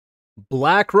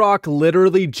BlackRock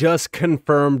literally just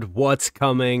confirmed what's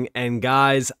coming, and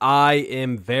guys, I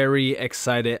am very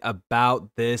excited about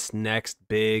this next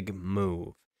big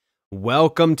move.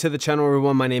 Welcome to the channel,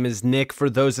 everyone. My name is Nick. For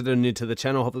those that are new to the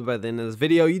channel, hopefully by the end of this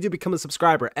video, you do become a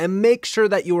subscriber, and make sure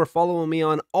that you are following me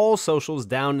on all socials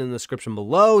down in the description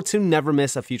below to never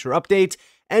miss a future update,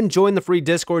 and join the free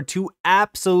Discord to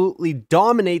absolutely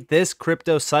dominate this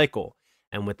crypto cycle.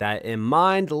 And with that in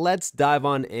mind, let's dive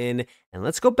on in and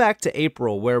let's go back to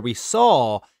April, where we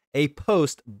saw a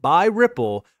post by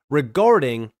Ripple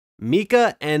regarding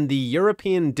MiCA and the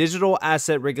European digital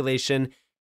asset regulation.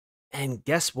 And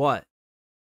guess what?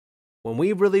 When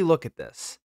we really look at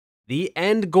this, the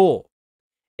end goal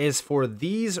is for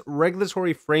these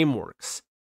regulatory frameworks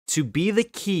to be the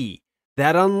key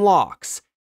that unlocks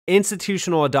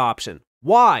institutional adoption.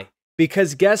 Why?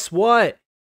 Because guess what?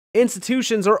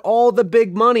 Institutions are all the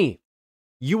big money.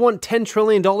 You want $10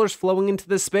 trillion flowing into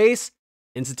this space?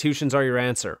 Institutions are your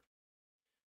answer.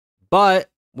 But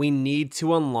we need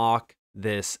to unlock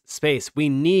this space. We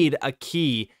need a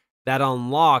key that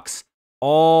unlocks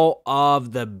all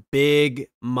of the big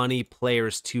money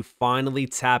players to finally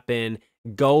tap in,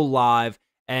 go live,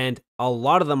 and a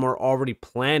lot of them are already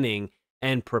planning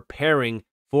and preparing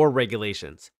for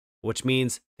regulations, which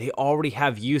means they already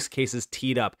have use cases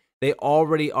teed up. They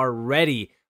already are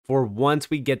ready for once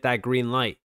we get that green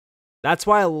light. That's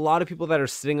why a lot of people that are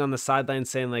sitting on the sidelines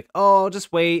saying like, oh, I'll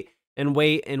just wait and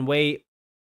wait and wait.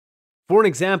 For an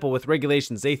example, with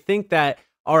regulations, they think that,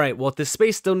 all right, well, this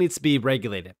space still needs to be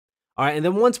regulated. All right, and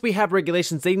then once we have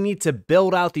regulations, they need to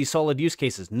build out these solid use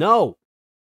cases. No,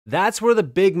 that's where the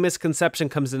big misconception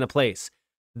comes into place.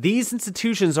 These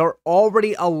institutions are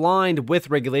already aligned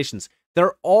with regulations.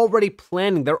 They're already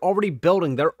planning. They're already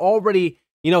building. They're already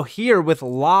here with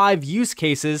live use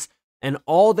cases, and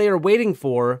all they are waiting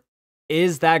for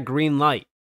is that green light.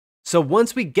 So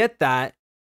once we get that,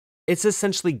 it's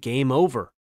essentially game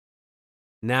over.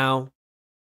 Now,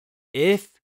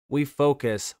 if we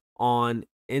focus on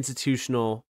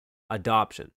institutional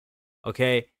adoption,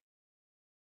 okay,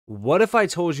 what if I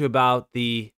told you about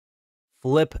the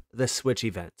flip the switch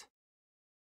event?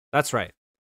 That's right.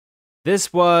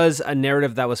 This was a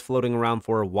narrative that was floating around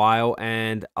for a while,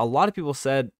 and a lot of people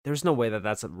said there's no way that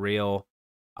that's real.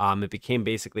 It became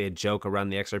basically a joke around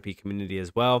the XRP community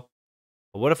as well.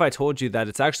 But what if I told you that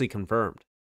it's actually confirmed?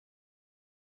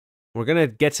 We're going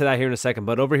to get to that here in a second,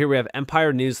 but over here we have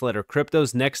Empire Newsletter,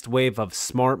 crypto's next wave of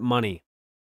smart money.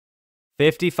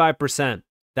 55%.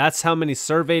 That's how many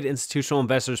surveyed institutional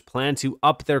investors plan to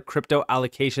up their crypto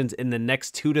allocations in the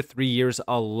next 2 to 3 years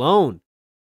alone.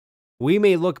 We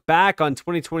may look back on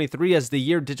 2023 as the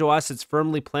year digital assets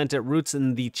firmly planted roots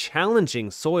in the challenging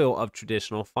soil of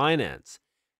traditional finance.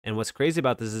 And what's crazy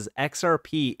about this is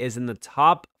XRP is in the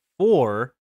top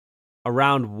 4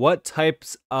 around what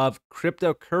types of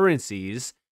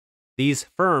cryptocurrencies these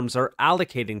firms are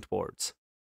allocating towards.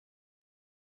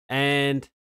 And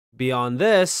beyond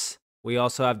this, we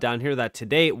also have down here that to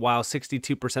date, while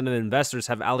 62% of investors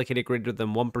have allocated greater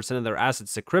than 1% of their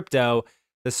assets to crypto,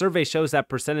 the survey shows that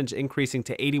percentage increasing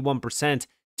to 81%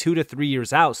 2 to 3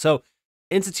 years out. So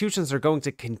institutions are going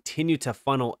to continue to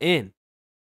funnel in.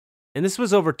 And this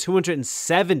was over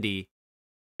 270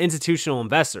 institutional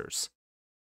investors.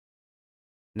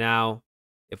 Now,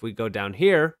 if we go down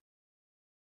here,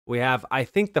 we have, I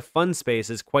think the fund space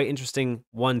is quite interesting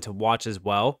one to watch as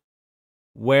well,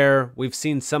 where we've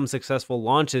seen some successful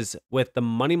launches with the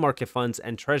money market funds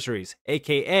and treasuries,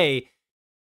 aka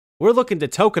we're looking to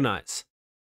tokenize.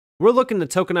 We're looking to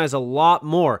tokenize a lot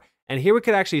more. And here we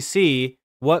could actually see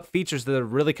what features that are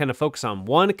really kind of focused on.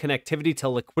 One, connectivity to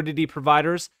liquidity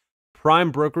providers, prime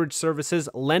brokerage services,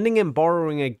 lending and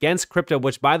borrowing against crypto,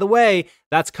 which, by the way,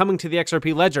 that's coming to the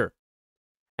XRP ledger,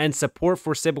 and support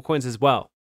for stablecoins as well.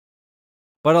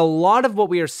 But a lot of what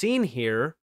we are seeing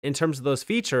here in terms of those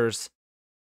features,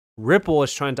 Ripple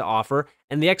is trying to offer,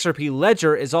 and the XRP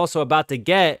ledger is also about to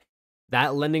get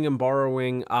that lending and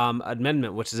borrowing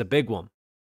amendment, which is a big one.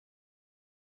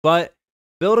 But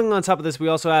building on top of this, we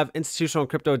also have institutional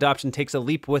crypto adoption takes a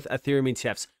leap with Ethereum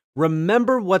ETFs.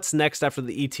 Remember what's next after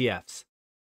the ETFs.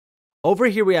 Over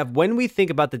here we have, when we think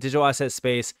about the digital asset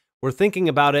space, we're thinking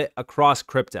about it across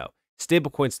crypto,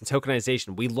 stablecoins, and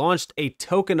tokenization. We launched a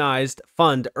tokenized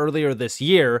fund earlier this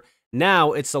year.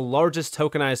 Now it's the largest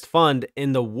tokenized fund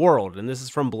in the world, and this is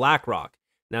from BlackRock.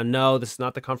 Now, no, this is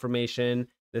not the confirmation.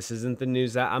 This isn't the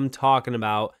news that I'm talking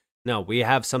about. No, we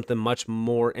have something much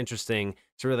more interesting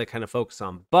to really kind of focus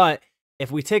on. But if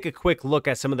we take a quick look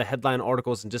at some of the headline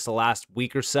articles in just the last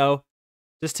week or so,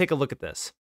 just take a look at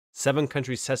this. 7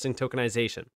 countries testing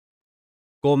tokenization.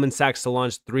 Goldman Sachs to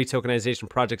launch 3 tokenization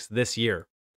projects this year.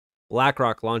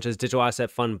 BlackRock launches digital asset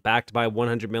fund backed by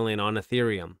 $100 million on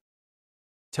Ethereum.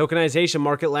 Tokenization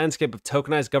market landscape of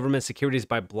tokenized government securities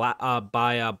by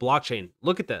blockchain.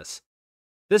 Look at this.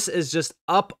 This is just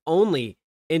up only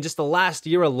in just the last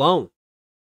year alone.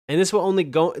 And this will only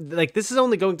go, like, this is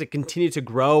only going to continue to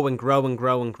grow and grow and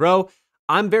grow and grow.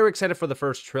 I'm very excited for the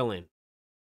first trillion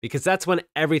because that's when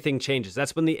everything changes.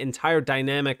 That's when the entire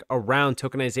dynamic around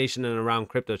tokenization and around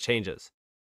crypto changes.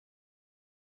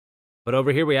 But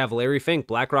over here we have Larry Fink,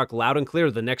 BlackRock, loud and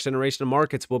clear. The next generation of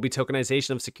markets will be tokenization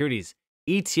of securities.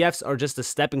 ETFs are just a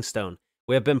stepping stone.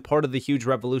 We have been part of the huge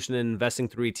revolution in investing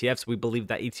through ETFs. We believe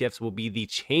that ETFs will be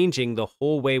changing the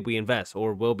whole way we invest,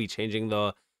 or will be changing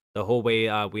the whole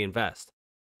way we invest.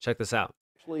 Check this out.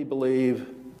 I actually believe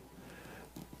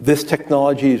this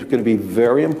technology is going to be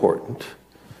very important.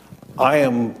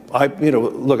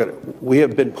 Look at it. We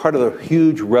have been part of the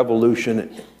huge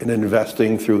revolution in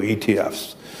investing through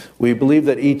ETFs. We believe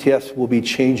that ETFs will be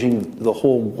changing the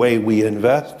whole way we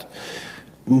invest.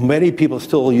 Many people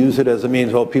still use it as a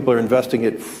means, well, people are investing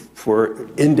it for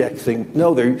indexing.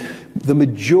 No, the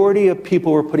majority of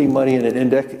people who are putting money in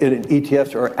in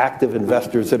ETFs are active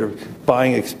investors that are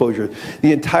buying exposure.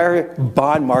 The entire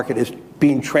bond market is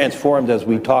being transformed as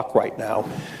we talk right now.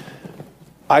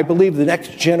 I believe the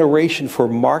next generation for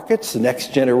markets, the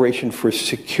next generation for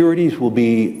securities will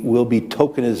be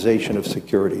tokenization of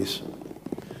securities.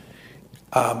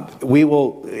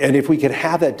 And if we could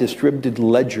have that distributed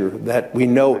ledger that we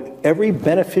know every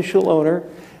beneficial owner,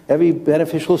 every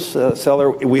beneficial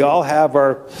seller, we all have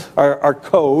our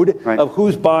code of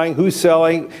who's buying, who's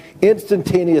selling,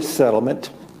 instantaneous settlement.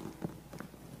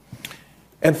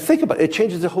 And think about it, it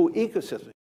changes the whole ecosystem.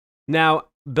 Now,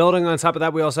 building on top of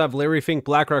that, we also have Larry Fink,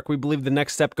 BlackRock. We believe the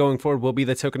next step going forward will be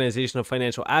the tokenization of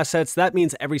financial assets. That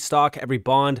means every stock, every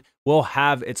bond will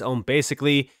have its own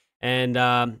basically,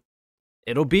 and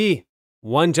it'll be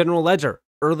one general ledger.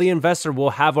 Early investor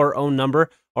will have our own number,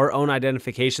 our own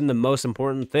identification. The most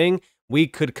important thing, we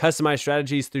could customize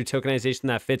strategies through tokenization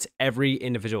that fits every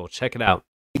individual. Check it out.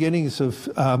 Beginnings of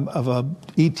a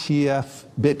ETF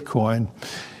Bitcoin.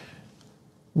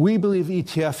 We believe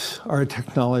ETFs are a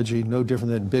technology no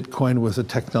different than Bitcoin was a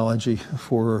technology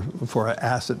for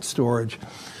asset storage.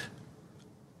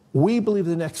 We believe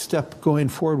the next step going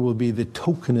forward will be the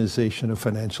tokenization of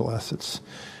financial assets.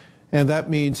 And that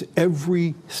means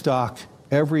every stock,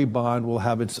 every bond will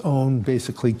have its own,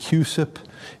 basically, CUSIP.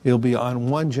 It'll be on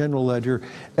one general ledger.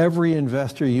 Every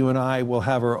investor, you and I, will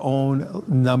have our own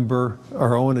number,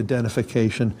 our own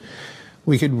identification.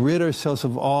 We could rid ourselves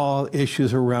of all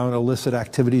issues around illicit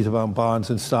activities around bonds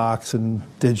and stocks and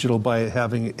digital by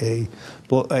having a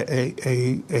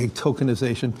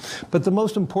tokenization. But the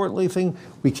most importantly thing,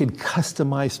 we can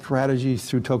customize strategies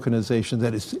through tokenization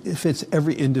that fits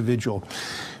every individual.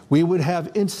 We would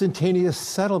have instantaneous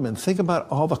settlement. Think about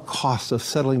all the costs of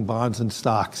settling bonds and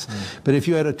stocks. But if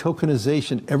you had a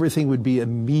tokenization, everything would be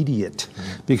immediate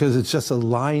because it's just a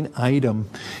line item.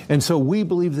 And so we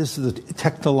believe this is a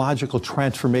technological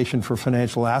transformation for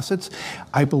financial assets.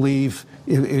 I believe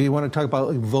if you want to talk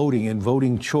about voting and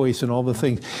voting choice and all the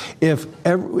things,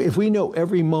 if we know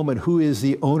every moment who is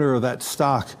the owner of that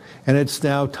stock and it's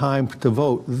now time to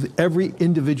vote, every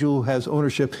individual who has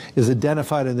ownership is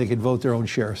identified and they can vote their own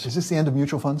shares. Is this the end of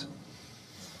mutual funds?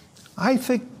 I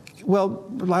think, well,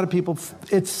 a lot of people,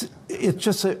 it's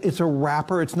a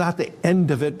wrapper. It's not the end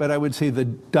of it, but I would say the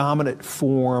dominant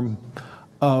form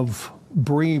of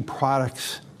bringing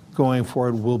products going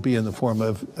forward will be in the form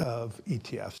of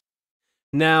ETFs.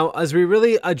 Now, as we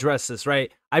really address this,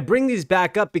 right, I bring these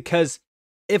back up because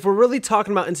if we're really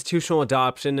talking about institutional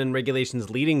adoption and regulations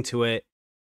leading to it,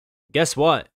 guess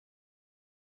what?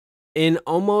 In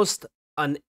almost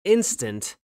an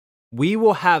instant, we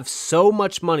will have so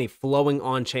much money flowing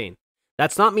on chain.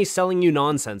 That's not me selling you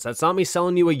nonsense. That's not me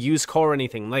selling you a used car or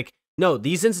anything. Like, no,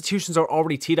 these institutions are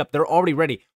already teed up. They're already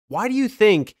ready. Why do you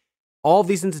think all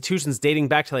these institutions dating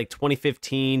back to like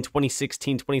 2015,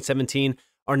 2016, 2017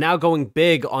 are now going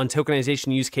big on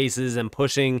tokenization use cases and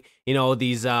pushing, you know,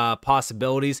 these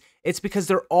possibilities? It's because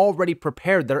they're already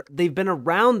prepared. They've been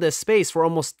around this space for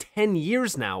almost 10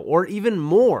 years now, or even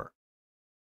more.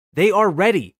 They are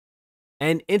ready.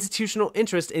 And institutional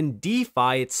interest in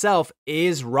DeFi itself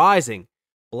is rising.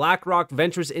 BlackRock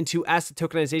ventures into asset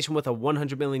tokenization with a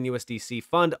 100 million USDC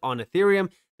fund on Ethereum.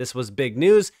 This was big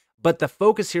news, but the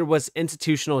focus here was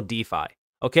institutional DeFi.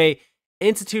 Okay,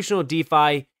 institutional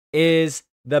DeFi is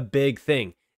the big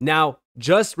thing. Now,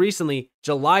 just recently,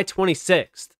 July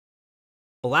 26th,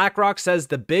 BlackRock says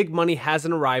the big money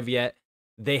hasn't arrived yet.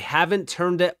 They haven't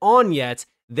turned it on yet.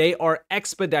 They are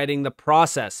expediting the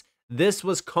process. This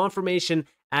was confirmation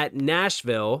at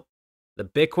Nashville, the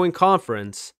Bitcoin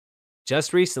conference,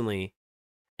 just recently.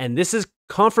 And this is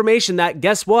confirmation that,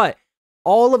 guess what?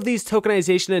 All of these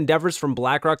tokenization endeavors from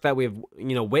BlackRock that we've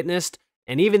witnessed,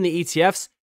 and even the ETFs,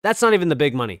 that's not even the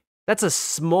big money. That's a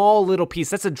small little piece.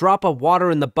 That's a drop of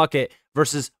water in the bucket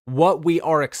versus what we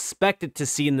are expected to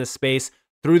see in this space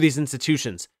through these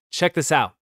institutions. Check this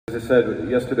out. As I said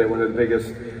yesterday, one of the biggest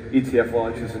ETF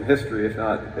launches in history, if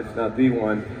not the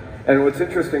one. And what's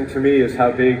interesting to me is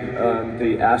how big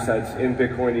the assets in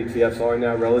Bitcoin ETFs are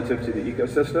now relative to the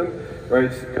ecosystem, right?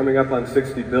 It's coming up on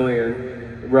 60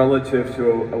 billion relative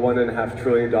to a $1.5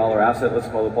 trillion asset, let's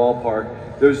call it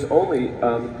ballpark. There's only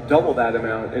double that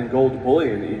amount in gold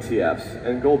bullion ETFs,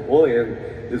 and gold bullion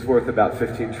is worth about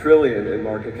 15 trillion in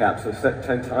market cap, so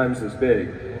 10 times as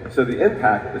big. So the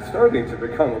impact is starting to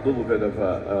become a little bit of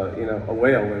a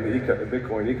whale in the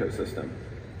Bitcoin ecosystem.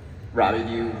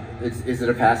 Robbie, is it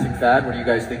a passing fad? What do you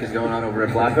guys think is going on over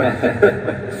at BlackRock?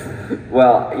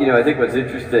 Well, I think what's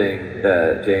interesting,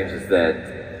 James, is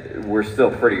that we're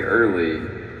still pretty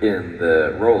early in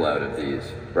the rollout of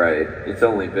these, right? It's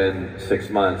only been 6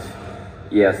 months.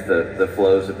 Yes, the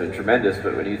flows have been tremendous,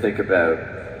 but when you think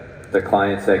about the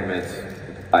client segments,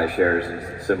 iShares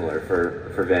and similar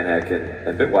for Van Eck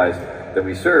and Bitwise that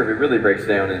we serve, it really breaks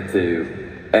down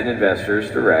into end investors,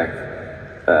 direct,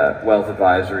 wealth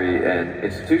advisory, and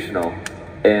institutional.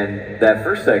 And that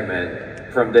first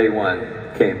segment from day one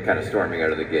came kind of storming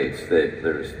out of the gates.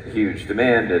 There was huge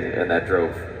demand, and that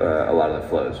drove a lot of the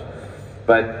flows.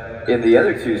 But in the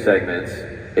other two segments,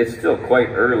 it's still quite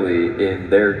early in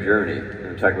their journey.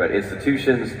 When we talk about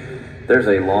institutions, there's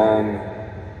a long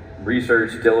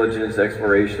research, diligence,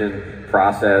 exploration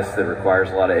process that requires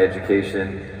a lot of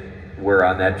education. We're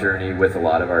on that journey with a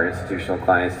lot of our institutional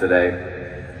clients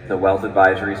today. The wealth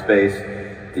advisory space,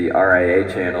 the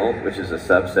RIA channel, which is a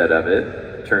subset of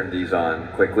it, turned these on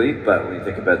quickly. But when you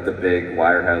think about the big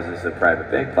wirehouses and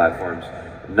private bank platforms,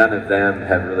 none of them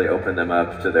have really opened them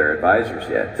up to their advisors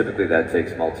yet. Typically that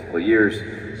takes multiple years,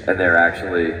 and they're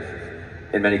actually,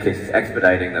 in many cases,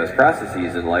 expediting those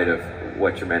processes in light of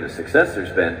what tremendous success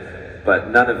there's been, but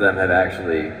none of them have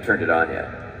actually turned it on yet.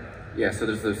 Yeah, so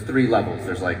there's those three levels.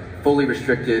 There's like fully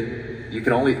restricted,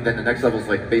 then the next level is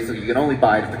like basically you can only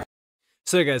buy it.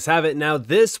 So you guys have it. Now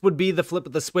this would be the flip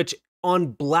of the switch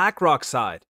on BlackRock's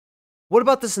side. What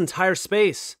about this entire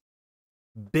space?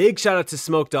 Big shout out to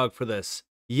Smoke Dog for this.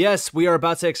 Yes, we are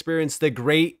about to experience the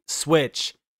great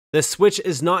switch. The switch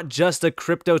is not just a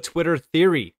crypto Twitter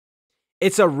theory.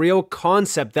 It's a real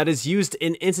concept that is used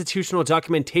in institutional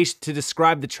documentation to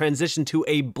describe the transition to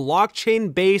a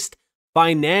blockchain-based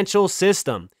financial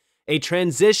system, a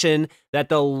transition that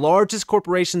the largest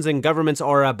corporations and governments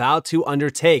are about to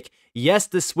undertake. Yes,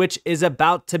 the switch is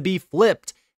about to be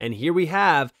flipped, and here we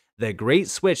have the great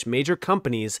switch. Major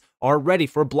companies are ready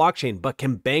for blockchain, but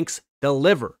can banks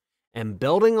deliver? And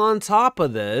building on top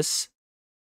of this,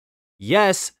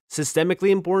 yes, systemically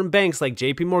important banks like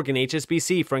JP Morgan,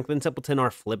 HSBC, Franklin Templeton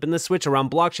are flipping the switch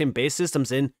around blockchain-based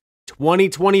systems in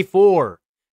 2024.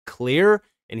 Clear?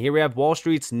 And here we have Wall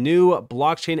Street's new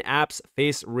blockchain apps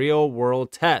face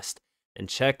real-world test. And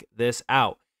check this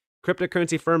out.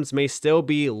 Cryptocurrency firms may still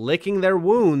be licking their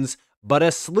wounds, but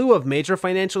a slew of major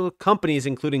financial companies,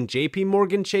 including JP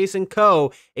Morgan Chase &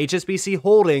 Co., HSBC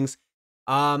Holdings,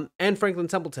 and Franklin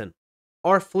Templeton,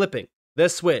 are flipping the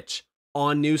switch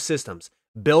on new systems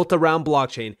built around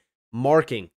blockchain,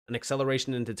 marking an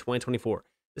acceleration into 2024.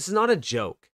 This is not a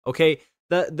joke, okay?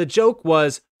 The joke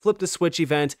was flip the switch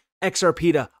event,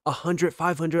 XRP to $100,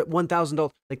 $500, $1,000.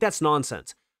 Like, that's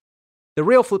nonsense. The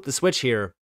real flip the switch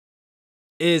here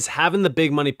is having the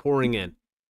big money pouring in,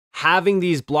 having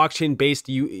these blockchain-based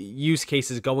use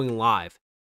cases going live.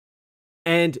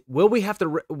 And will we have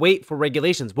to wait for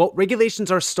regulations? Well, regulations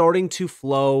are starting to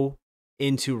flow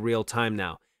into real time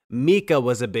now. MiCA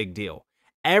was a big deal.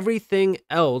 Everything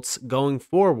else going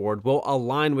forward will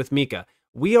align with MiCA.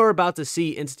 We are about to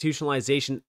see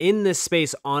institutionalization in this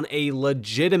space on a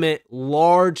legitimate,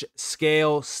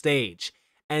 large-scale stage.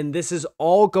 And this is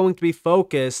all going to be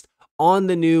focused on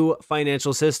the new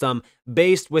financial system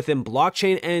based within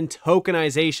blockchain and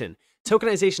tokenization.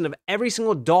 Tokenization of every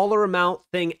single dollar amount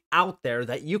thing out there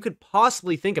that you could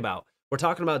possibly think about. We're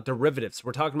talking about derivatives.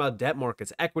 We're talking about debt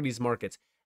markets, equities markets,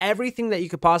 everything that you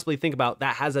could possibly think about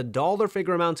that has a dollar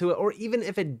figure amount to it, or even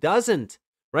if it doesn't,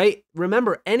 right?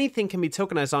 Remember, anything can be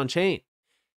tokenized on chain.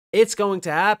 It's going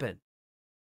to happen.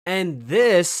 And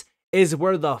this is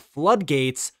where the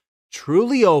floodgates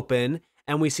truly open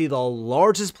and we see the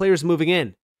largest players moving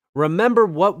in. Remember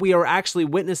what we are actually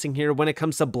witnessing here when it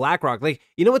comes to BlackRock. Like,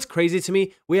 you know what's crazy to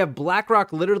me? We have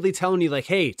BlackRock literally telling you like,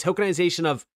 hey, tokenization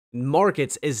of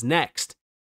markets is next.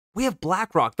 We have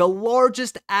BlackRock, the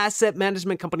largest asset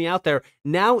management company out there,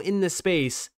 now in this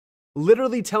space,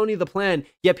 literally telling you the plan,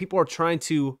 yet people are trying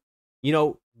to, you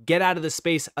know, get out of this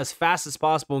space as fast as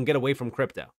possible and get away from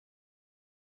crypto.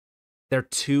 They're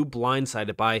too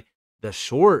blindsided by the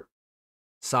short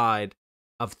side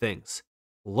of things.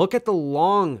 Look at the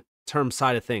long-term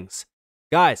side of things.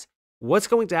 Guys, what's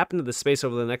going to happen to this space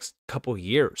over the next couple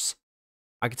years?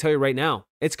 I can tell you right now,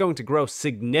 it's going to grow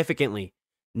significantly.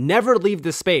 Never leave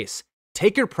this space.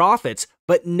 Take your profits,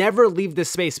 but never leave this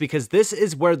space, because this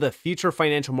is where the future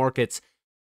financial markets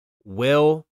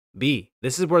will be.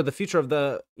 This is where the future of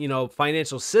the, you know,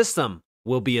 financial system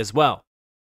will be as well,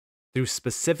 through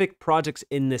specific projects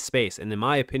in this space. And in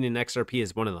my opinion, XRP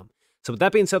is one of them. So with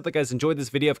that being said, if you guys enjoyed this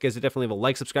video, if you guys would definitely leave a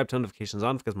like, subscribe, turn notifications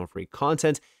on, if you guys more free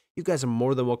content. You guys are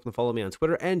more than welcome to follow me on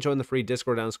Twitter and join the free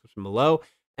Discord down in the description below.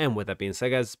 And with that being said,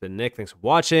 guys, it's been Nick. Thanks for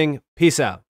watching. Peace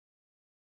out.